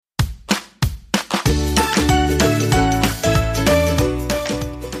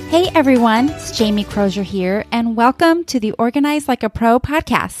Hey everyone, it's Jamie Crozier here, and welcome to the Organize Like a Pro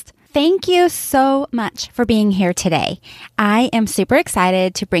podcast. Thank you so much for being here today. I am super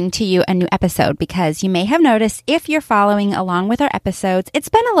excited to bring to you a new episode because you may have noticed if you're following along with our episodes, it's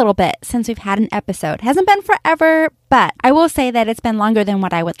been a little bit since we've had an episode. Hasn't been forever, but I will say that it's been longer than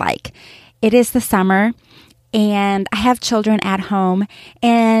what I would like. It is the summer, and I have children at home,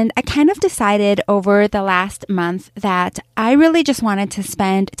 and I kind of decided over the last month that I really just wanted to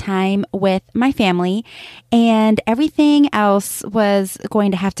spend time with my family, and everything else was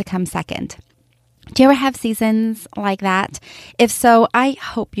going to have to come second. Do you ever have seasons like that? If so, I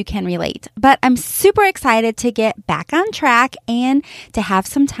hope you can relate. But I'm super excited to get back on track and to have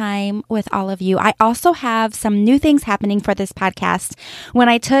some time with all of you. I also have some new things happening for this podcast. When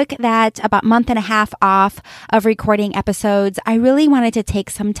I took that about month and a half off of recording episodes, I really wanted to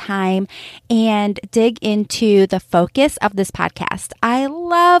take some time and dig into the focus of this podcast. I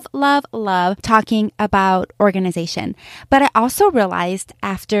love talking about organization. But I also realized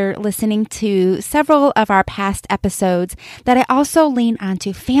after listening to several of our past episodes that I also lean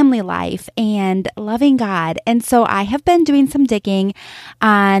onto family life and loving God. And so I have been doing some digging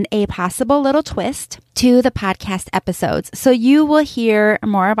on a possible little twist to the podcast episodes. So you will hear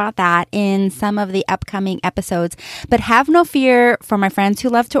more about that in some of the upcoming episodes. But have no fear for my friends who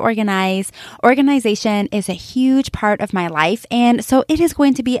love to organize. Organization is a huge part of my life. And so it is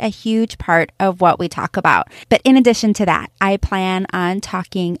going to be a huge part of what we talk about. But in addition to that, I plan on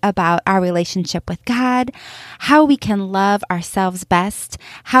talking about our relationship with God, how we can love ourselves best,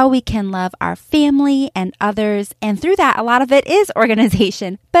 how we can love our family and others. And through that, a lot of it is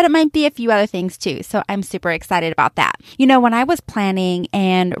organization, but it might be a few other things too. So I'm super excited about that. You know, when I was planning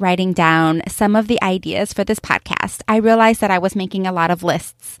and writing down some of the ideas for this podcast, I realized that I was making a lot of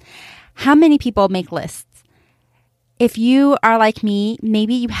lists. How many people make lists? If you are like me,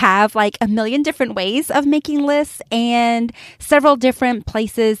 maybe you have like a million different ways of making lists and several different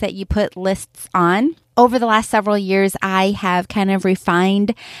places that you put lists on. Over the last several years, I have kind of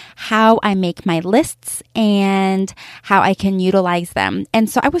refined how I make my lists and how I can utilize them. And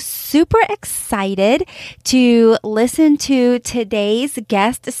so I was super excited to listen to today's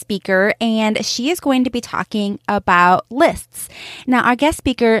guest speaker, and she is going to be talking about lists. Now, our guest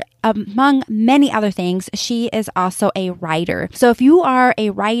speaker, among many other things, she is also a writer. So if you are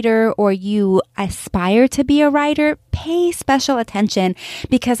a writer or you aspire to be a writer, pay special attention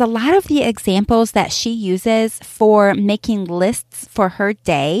because a lot of the examples that she uses for making lists for her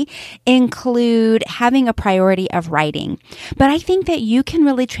day include having a priority of writing. But I think that you can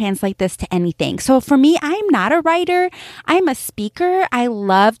really translate this to anything. So for me, I'm not a writer. I'm a speaker. I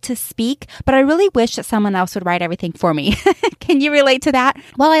love to speak, but I really wish that someone else would write everything for me. Can you relate to that?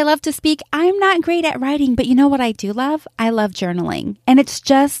 Well, I love to speak. I'm not great at writing, but you know what I do love? I love journaling. And it's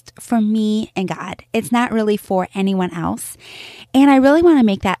just for me and God. It's not really for anyone else. And I really want to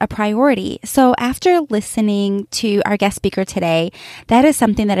make that a priority. So after listening to our guest speaker today, that is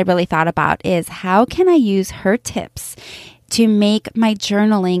something that I really thought about is how can I use her tips to make my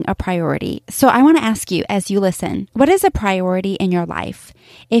journaling a priority. So I want to ask you as you listen, what is a priority in your life?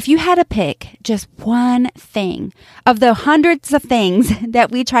 If you had to pick just one thing of the hundreds of things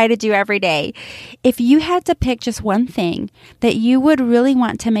that we try to do every day, if you had to pick just one thing that you would really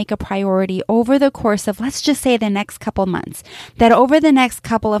want to make a priority over the course of, let's just say the next couple months, that over the next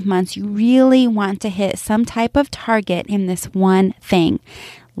couple of months, you really want to hit some type of target in this one thing.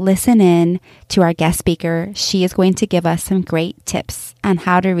 Listen in to our guest speaker. She is going to give us some great tips on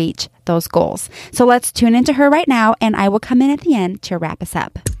how to reach those goals. So let's tune into her right now, and I will come in at the end to wrap us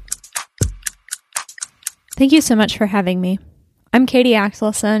up. Thank you so much for having me. I'm Katie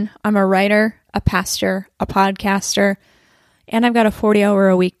Axelson. I'm a writer, a pastor, a podcaster, and I've got a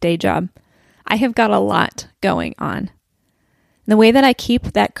 40-hour-a-week day job. I have got a lot going on. The way that I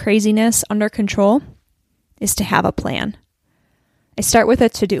keep that craziness under control is to have a plan. I start with a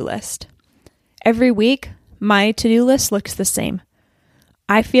to-do list. Every week, my to-do list looks the same.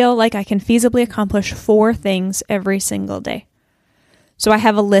 I feel like I can feasibly accomplish 4 things every single day. So I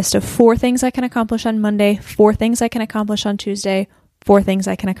have a list of 4 things I can accomplish on Monday, 4 things I can accomplish on Tuesday, 4 things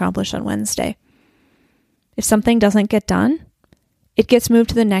I can accomplish on Wednesday. If something doesn't get done, it gets moved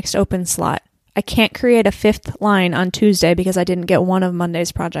to the next open slot. I can't create a 5th line on Tuesday because I didn't get one of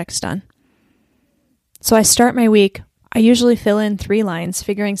Monday's projects done. So I start my week. I usually fill in 3 lines,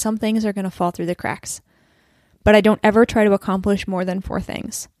 figuring some things are going to fall through the cracks. But I don't ever try to accomplish more than 4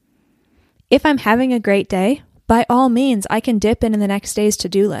 things. If I'm having a great day, by all means, I can dip in the next day's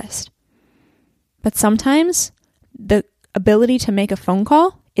to-do list. But sometimes the ability to make a phone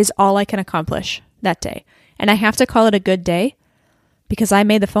call is all I can accomplish that day. And I have to call it a good day because I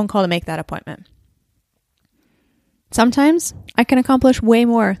made the phone call to make that appointment. Sometimes I can accomplish way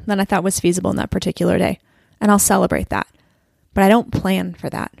more than I thought was feasible in that particular day, and I'll celebrate that. But I don't plan for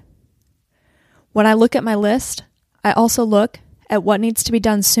that. When I look at my list, I also look at what needs to be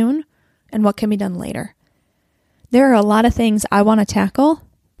done soon and what can be done later. There are a lot of things I want to tackle,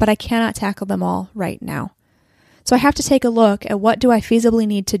 but I cannot tackle them all right now. So I have to take a look at what do I feasibly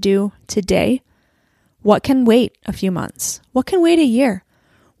need to do today? What can wait a few months? What can wait a year?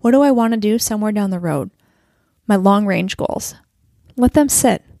 What do I want to do somewhere down the road? My long-range goals. Let them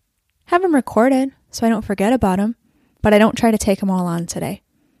sit. Have them recorded so I don't forget about them, but I don't try to take them all on today.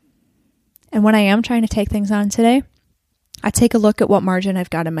 And when I am trying to take things on today, I take a look at what margin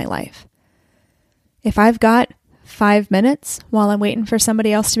I've got in my life. If I've got 5 minutes while I'm waiting for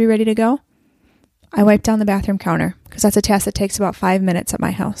somebody else to be ready to go, I wipe down the bathroom counter because that's a task that takes about 5 minutes at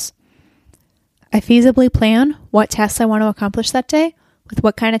my house. I feasibly plan what tasks I want to accomplish that day with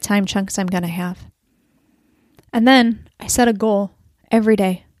what kind of time chunks I'm going to have. And then I set a goal every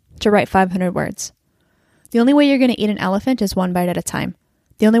day to write 500 words. The only way you're going to eat an elephant is one bite at a time.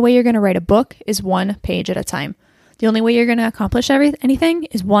 The only way you're going to write a book is one page at a time. The only way you're going to accomplish anything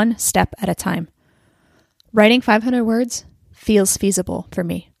is one step at a time. Writing 500 words feels feasible for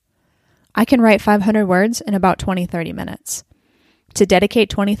me. I can write 500 words in about 20-30 minutes. To dedicate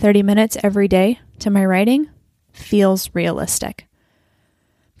 20-30 minutes every day to my writing feels realistic.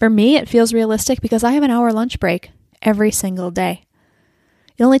 For me, it feels realistic because I have an hour lunch break every single day.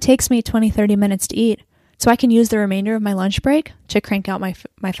 It only takes me 20-30 minutes to eat, so I can use the remainder of my lunch break to crank out my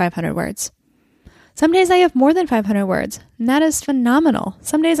 500 words. Some days I have more than 500 words, and that is phenomenal.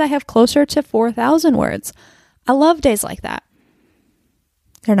 Some days I have closer to 4,000 words. I love days like that.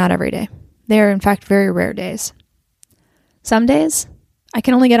 They're not every day. They are, in fact, very rare days. Some days, I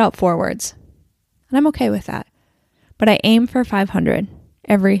can only get out 4 words, and I'm okay with that. But I aim for 500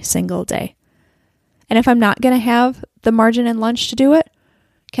 every single day. And if I'm not going to have the margin in lunch to do it,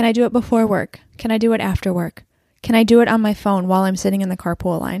 can I do it before work? Can I do it after work? Can I do it on my phone while I'm sitting in the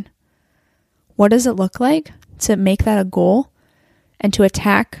carpool line? What does it look like to make that a goal and to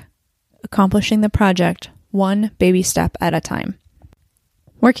attack accomplishing the project one baby step at a time?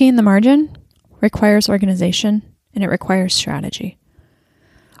 Working in the margin requires organization and it requires strategy.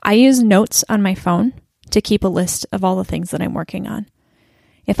 I use notes on my phone to keep a list of all the things that I'm working on.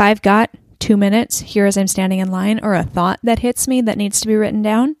 If I've got 2 minutes here as I'm standing in line or a thought that hits me that needs to be written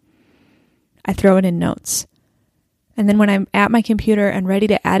down, I throw it in notes. And then when I'm at my computer and ready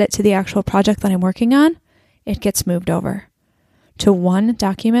to add it to the actual project that I'm working on, it gets moved over to one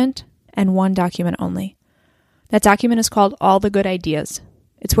document and one document only. That document is called All the Good Ideas.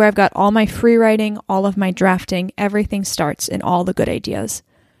 It's where I've got all my free writing, all of my drafting, everything starts in All the Good Ideas.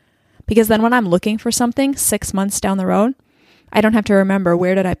 Because then when I'm looking for something 6 months down the road, I don't have to remember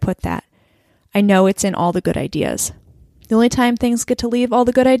where did I put that. I know it's in All the Good Ideas. The only time things get to leave All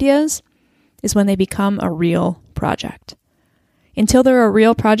the Good Ideas is when they become a real project. Until they're a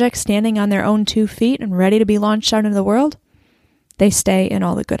real project standing on their own 2 feet and ready to be launched out into the world, they stay in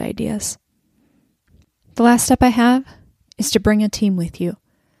All the Good Ideas. The last step I have is to bring a team with you.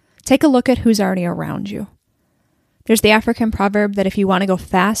 Take a look at who's already around you. There's the African proverb that if you want to go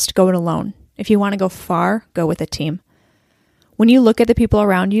fast, go it alone. If you want to go far, go with a team. When you look at the people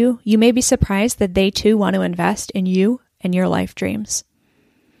around you, you may be surprised that they too want to invest in you and your life dreams.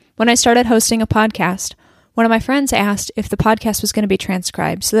 When I started hosting a podcast, one of my friends asked if the podcast was going to be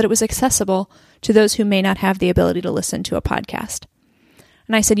transcribed so that it was accessible to those who may not have the ability to listen to a podcast.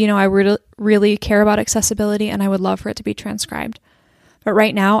 And I said, I really care about accessibility and I would love for it to be transcribed. But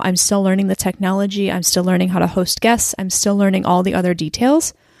right now, I'm still learning the technology. I'm still learning how to host guests. I'm still learning all the other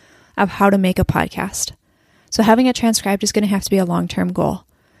details of how to make a podcast. So having it transcribed is going to have to be a long-term goal.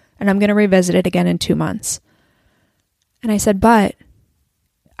 And I'm going to revisit it again in 2 months. And I said, but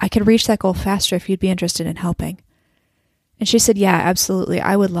I could reach that goal faster if you'd be interested in helping. And she said, yeah, absolutely.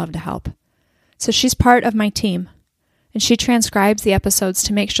 I would love to help. So she's part of my team. And she transcribes the episodes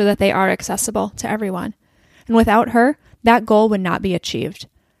to make sure that they are accessible to everyone. And without her, that goal would not be achieved.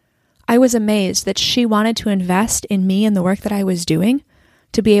 I was amazed that she wanted to invest in me and the work that I was doing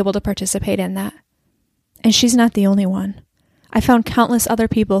to be able to participate in that. And she's not the only one. I found countless other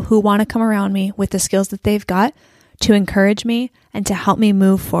people who want to come around me with the skills that they've got to encourage me and to help me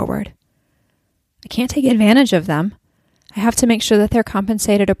move forward. I can't take advantage of them. I have to make sure that they're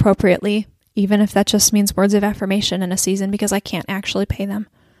compensated appropriately, even if that just means words of affirmation in a season because I can't actually pay them.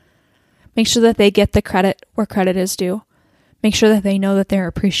 Make sure that they get the credit where credit is due. Make sure that they know that they're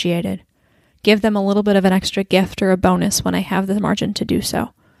appreciated. Give them a little bit of an extra gift or a bonus when I have the margin to do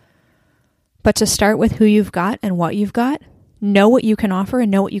so. But to start with who you've got and what you've got Know what you can offer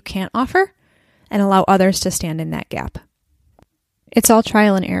and know what you can't offer, and allow others to stand in that gap. It's all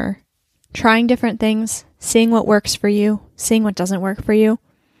trial and error. Trying different things, seeing what works for you, seeing what doesn't work for you,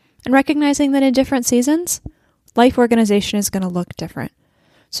 and recognizing that in different seasons, life organization is going to look different.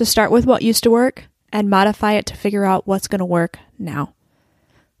 So start with what used to work and modify it to figure out what's going to work now.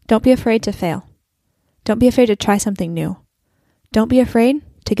 Don't be afraid to fail. Don't be afraid to try something new. Don't be afraid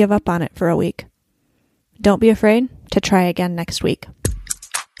to give up on it for a week. Don't be afraid to try again next week.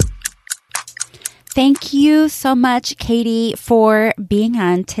 Thank you so much, Katie, for being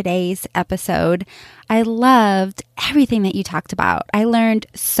on today's episode. I loved everything that you talked about. I learned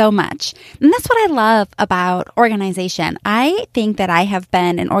so much. And that's what I love about organization. I think that I have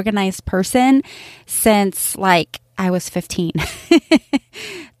been an organized person since I was 15.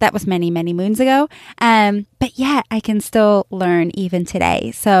 That was many, many moons ago. But yet I can still learn even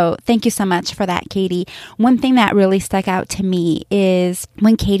today. So thank you so much for that, Katie. One thing that really stuck out to me is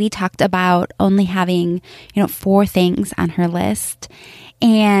when Katie talked about only having, 4 things on her list,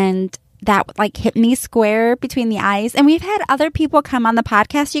 and that hit me square between the eyes. And we've had other people come on the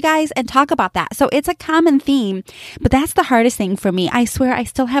podcast, you guys, and talk about that. So it's a common theme, but that's the hardest thing for me. I swear I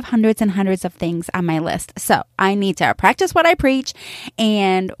still have hundreds and hundreds of things on my list. So I need to practice what I preach,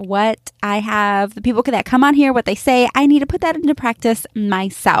 and what I have, the people that come on here, what they say, I need to put that into practice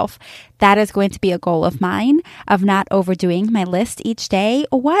myself. That is going to be a goal of mine, of not overdoing my list each day.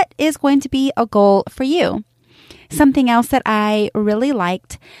 What is going to be a goal for you? Something else that I really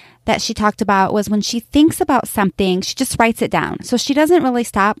liked that she talked about was when she thinks about something, she just writes it down. So she doesn't really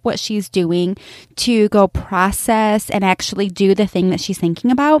stop what she's doing to go process and actually do the thing that she's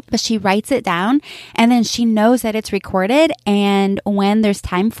thinking about, but she writes it down, and then she knows that it's recorded, and when there's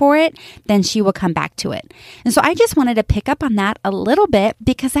time for it, then she will come back to it. And so I just wanted to pick up on that a little bit,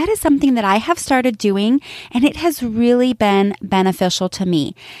 because that is something that I have started doing, and it has really been beneficial to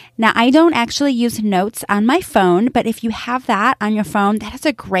me. Now, I don't actually use notes on my phone, but if you have that on your phone, that is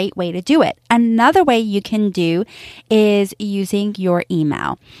a great way to do it. Another way you can do is using your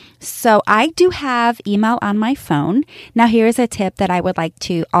email. So I do have email on my phone. Now, here's a tip that I would like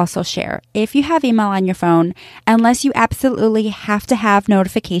to also share. If you have email on your phone, unless you absolutely have to have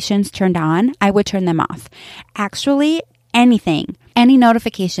notifications turned on, I would turn them off. Actually, any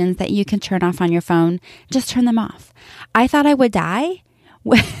notifications that you can turn off on your phone, just turn them off. I thought I would die.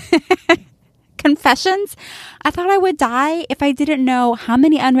 Confessions. I thought I would die if I didn't know how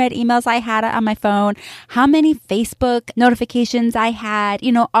many unread emails I had on my phone, how many Facebook notifications I had,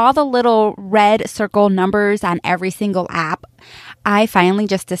 all the little red circle numbers on every single app. I finally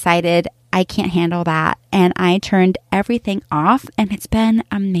just decided I can't handle that, and I turned everything off, and it's been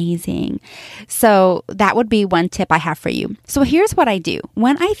amazing. So that would be one tip I have for you. So here's what I do.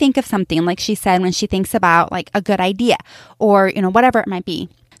 When I think of something, like she said, when she thinks about a good idea or, whatever it might be.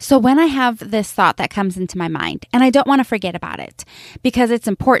 So when I have this thought that comes into my mind, and I don't want to forget about it because it's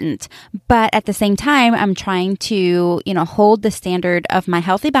important, but at the same time, I'm trying to, hold the standard of my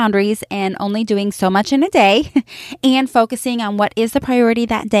healthy boundaries and only doing so much in a day and focusing on what is the priority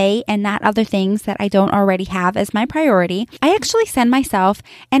that day and not other things that I don't already have as my priority. I actually send myself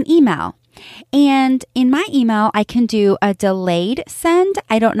an email. And in my email, I can do a delayed send.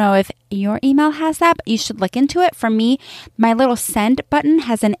 I don't know if your email has that, but you should look into it. For me, my little send button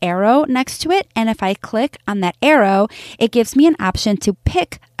has an arrow next to it. And if I click on that arrow, it gives me an option to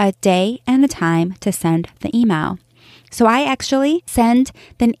pick a day and a time to send the email. So I actually send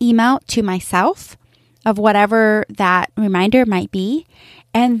an email to myself of whatever that reminder might be.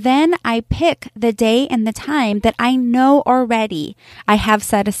 And then I pick the day and the time that I know already I have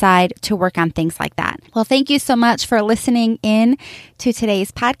set aside to work on things like that. Well, thank you so much for listening in to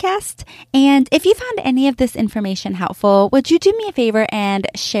today's podcast. And if you found any of this information helpful, would you do me a favor and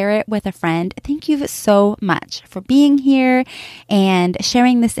share it with a friend? Thank you so much for being here and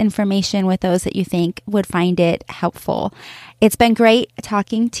sharing this information with those that you think would find it helpful. It's been great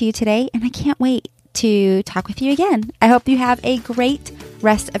talking to you today, and I can't wait to talk with you again. I hope you have a great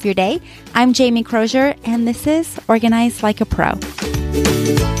rest of your day. I'm Jamie Crozier, and this is Organize Like a Pro.